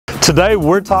Today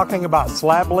we're talking about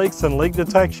slab leaks and leak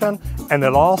detection, and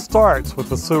it all starts with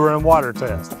the sewer and water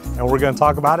test. And we're going to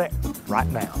talk about it right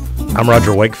now. I'm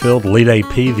Roger Wakefield, Lead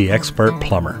AP, the expert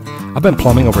plumber. I've been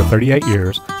plumbing over 38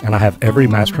 years, and I have every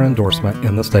master endorsement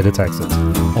in the state of Texas.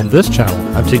 On this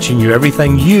channel, I'm teaching you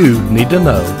everything you need to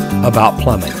know about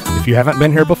plumbing. If you haven't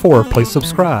been here before, please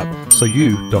subscribe so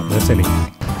you don't miss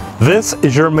anything. This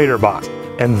is your meter box,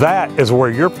 and that is where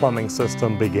your plumbing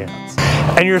system begins.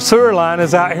 And your sewer line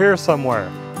is out here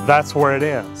somewhere. That's where it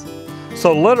ends.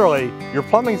 So literally, your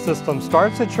plumbing system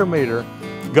starts at your meter,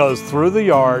 goes through the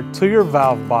yard to your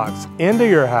valve box, into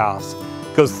your house,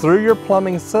 goes through your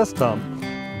plumbing system,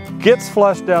 gets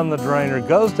flushed down the drain or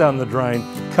goes down the drain,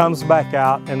 comes back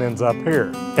out and ends up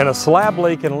here. In a slab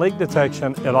leak and leak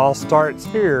detection, it all starts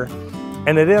here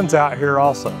and it ends out here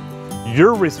also.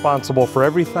 You're responsible for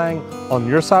everything on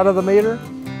your side of the meter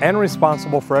and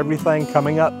responsible for everything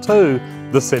coming up to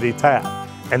the city tap.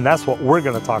 And that's what we're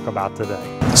going to talk about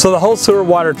today. So the whole sewer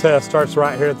water test starts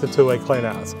right here at the two-way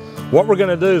cleanouts. What we're going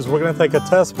to do is we're going to take a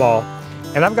test ball,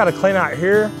 and I've got a cleanout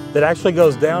here that actually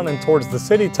goes down and towards the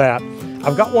city tap.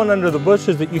 I've got one under the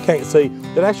bushes that you can't see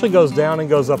that actually goes down and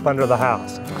goes up under the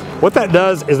house. What that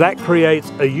does is that creates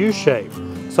a U shape.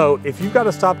 So if you've got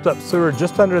a stopped up sewer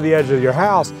just under the edge of your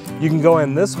house, you can go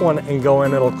in this one and go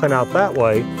in, it'll clean out that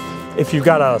way. If you've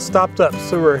got a stopped up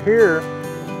sewer here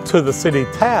to the city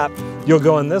tap, you'll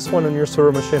go in this one and your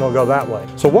sewer machine will go that way.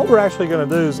 So what we're actually going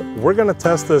to do is we're going to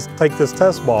test this, take this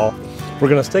test ball, we're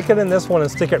going to stick it in this one and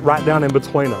stick it right down in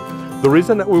between them. The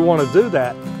reason that we want to do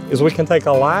that is we can take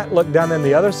a light, look down in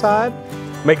the other side,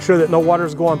 make sure that no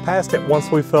water's going past it once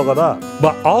we fill it up.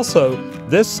 But also,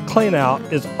 this clean out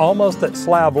is almost at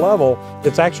slab level.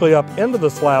 It's actually up into the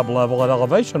slab level at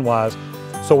elevation wise.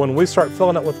 So when we start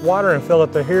filling it with water and fill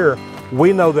it to here,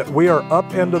 we know that we are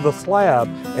up into the slab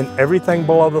and everything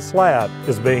below the slab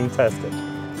is being tested.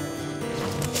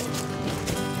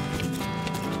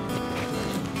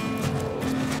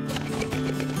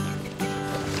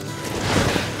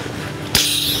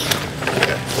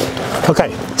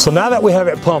 Okay, so now that we have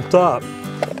it pumped up,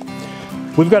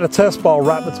 we've got a test ball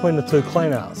right between the two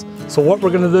cleanouts. So what we're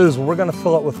going to do is we're going to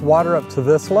fill it with water up to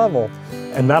this level,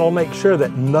 and that'll make sure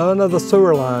that none of the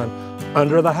sewer line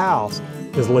under the house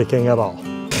is leaking at all.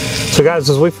 So guys,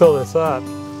 as we fill this up,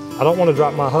 I don't want to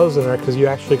drop my hose in there because you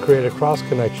actually create a cross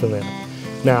connection there.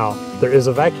 Now, there is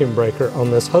a vacuum breaker on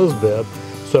this hose bib,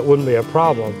 so it wouldn't be a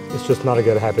problem. It's just not a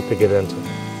good habit to get into.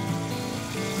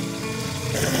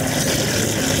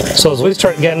 So as we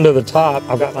start getting to the top,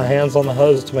 I've got my hands on the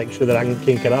hose to make sure that I can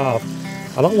kink it off.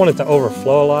 I don't want it to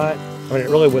overflow a lot. I mean, it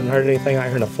really wouldn't hurt anything out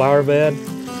here in a flower bed,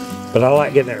 but I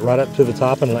like getting it right up to the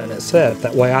top and letting it set.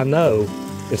 That way I know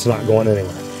it's not going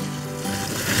anywhere.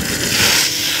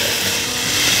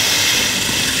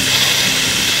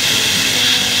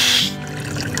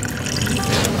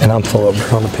 And I'm full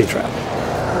over on the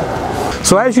P-trap.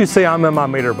 So as you see, I'm in my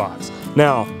meter box.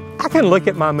 Now, I can look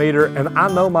at my meter and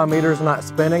I know my meter's not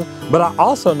spinning, but I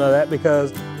also know that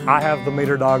because I have the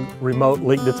MeterDog remote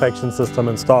leak detection system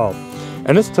installed.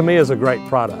 And this to me is a great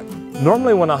product.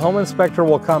 Normally when a home inspector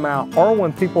will come out or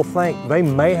when people think they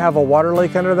may have a water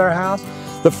leak under their house,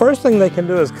 the first thing they can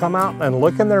do is come out and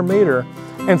look in their meter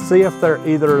and see if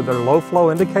either their low flow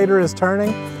indicator is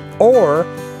turning, or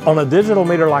on a digital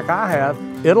meter like I have,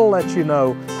 it'll let you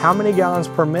know how many gallons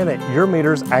per minute your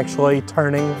meter's actually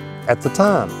turning at the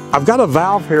time. I've got a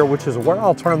valve here, which is where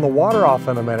I'll turn the water off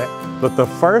in a minute, but the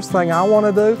first thing I want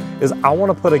to do is I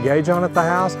want to put a gauge on at the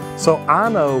house so I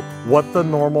know what the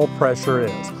normal pressure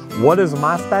is. What is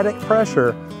my static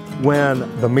pressure when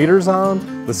the meter's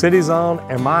on, the city's on,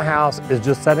 and my house is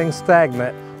just setting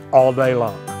stagnant all day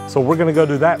long. So we're going to go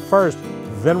do that first,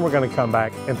 then we're going to come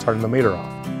back and turn the meter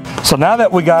off. So now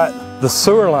that we got the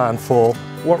sewer line full,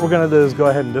 what we're going to do is go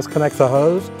ahead and disconnect the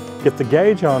hose, get the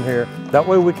gauge on here, that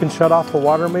way we can shut off the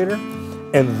water meter,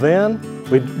 and then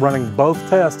we're running both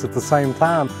tests at the same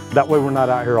time, that way we're not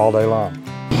out here all day long.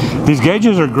 These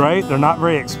gauges are great, they're not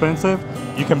very expensive.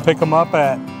 You can pick them up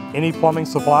at any plumbing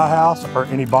supply house or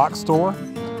any box store.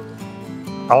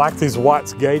 I like these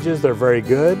Watts gauges, they're very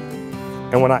good.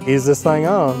 And when I ease this thing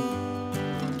on,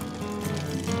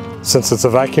 since it's a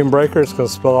vacuum breaker, it's going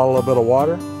to spill out a little bit of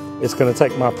water. It's going to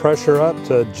take my pressure up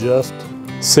to just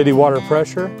city water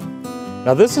pressure.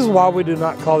 Now this is why we do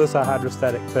not call this a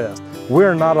hydrostatic test.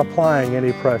 We're not applying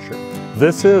any pressure.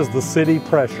 This is the city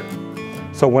pressure.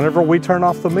 So whenever we turn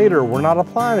off the meter, we're not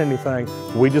applying anything.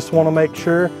 We just want to make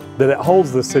sure that it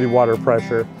holds the city water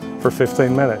pressure for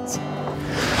 15 minutes.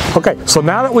 Okay, so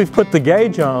now that we've put the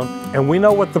gauge on and we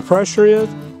know what the pressure is,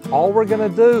 all we're going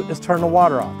to do is turn the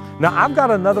water off. Now I've got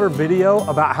another video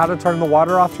about how to turn the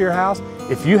water off to your house.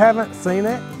 If you haven't seen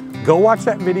it, go watch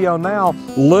that video now.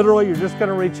 Literally, you're just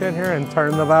gonna reach in here and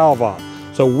turn the valve off.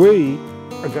 So we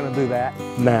are gonna do that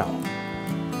now.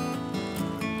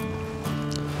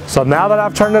 So now that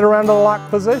I've turned it around to the lock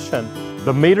position,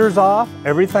 the meter's off,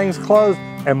 everything's closed,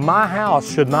 and my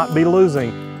house should not be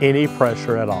losing any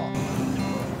pressure at all.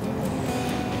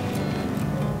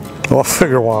 Well, I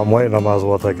figure while I'm waiting, I might as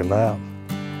well take a nap.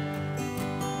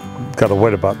 Gotta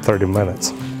wait about 30 minutes.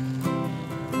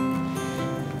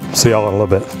 See y'all in a little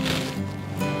bit.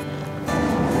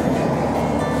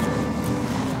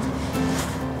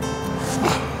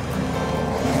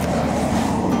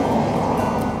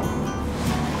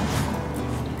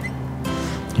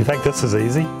 You think this is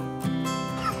easy?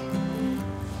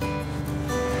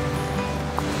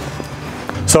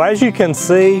 So as you can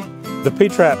see, the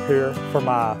P-trap here for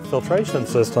my filtration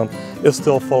system is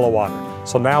still full of water.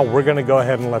 So now we're gonna go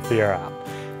ahead and let the air out.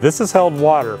 This has held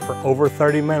water for over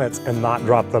 30 minutes and not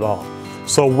dropped at all.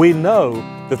 So we know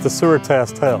that the sewer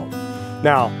test held.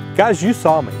 Now, guys, you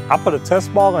saw me. I put a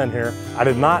test ball in here. I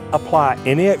did not apply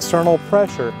any external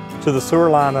pressure to the sewer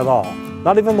line at all,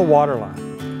 not even the water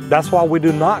line. That's why we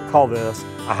do not call this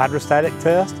a hydrostatic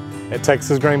test. At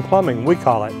Texas Green Plumbing, we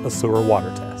call it a sewer water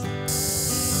test.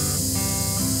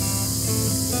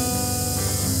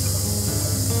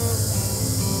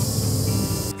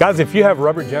 Guys, if you have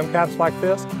rubber gem caps like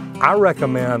this, I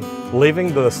recommend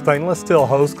leaving the stainless steel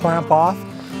hose clamp off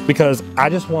because I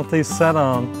just want these set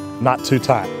on not too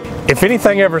tight. If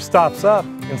anything ever stops up,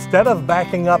 instead of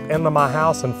backing up into my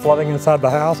house and flooding inside the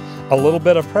house, a little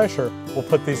bit of pressure will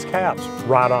put these caps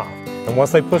right off. And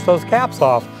once they push those caps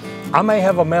off, I may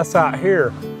have a mess out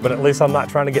here, but at least I'm not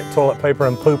trying to get toilet paper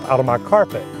and poop out of my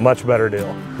carpet. Much better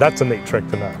deal. That's a neat trick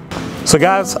to know. So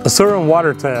guys, a sewer and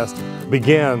water test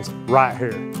begins right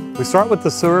here. We start with the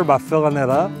sewer by filling it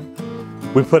up.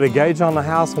 We put a gauge on the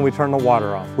house and we turn the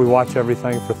water off. We watch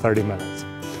everything for 30 minutes.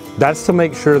 That's to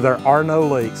make sure there are no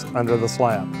leaks under the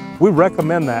slab. We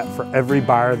recommend that for every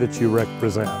buyer that you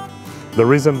represent. The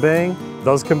reason being,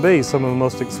 those can be some of the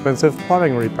most expensive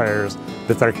plumbing repairs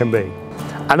that there can be.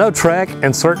 I know Trek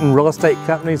and certain real estate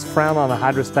companies frown on a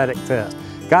hydrostatic test.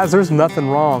 Guys, there's nothing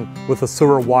wrong with a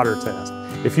sewer water test.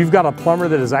 If you've got a plumber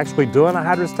that is actually doing a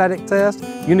hydrostatic test,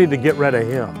 you need to get rid of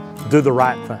him. Do the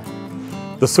right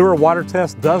thing. The sewer water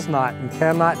test does not and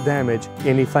cannot damage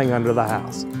anything under the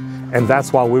house. And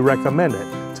that's why we recommend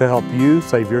it, to help you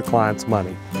save your clients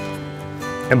money.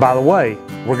 And by the way,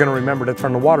 we're going to remember to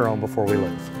turn the water on before we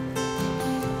leave.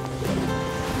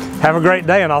 Have a great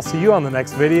day, and I'll see you on the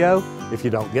next video if you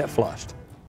don't get flushed.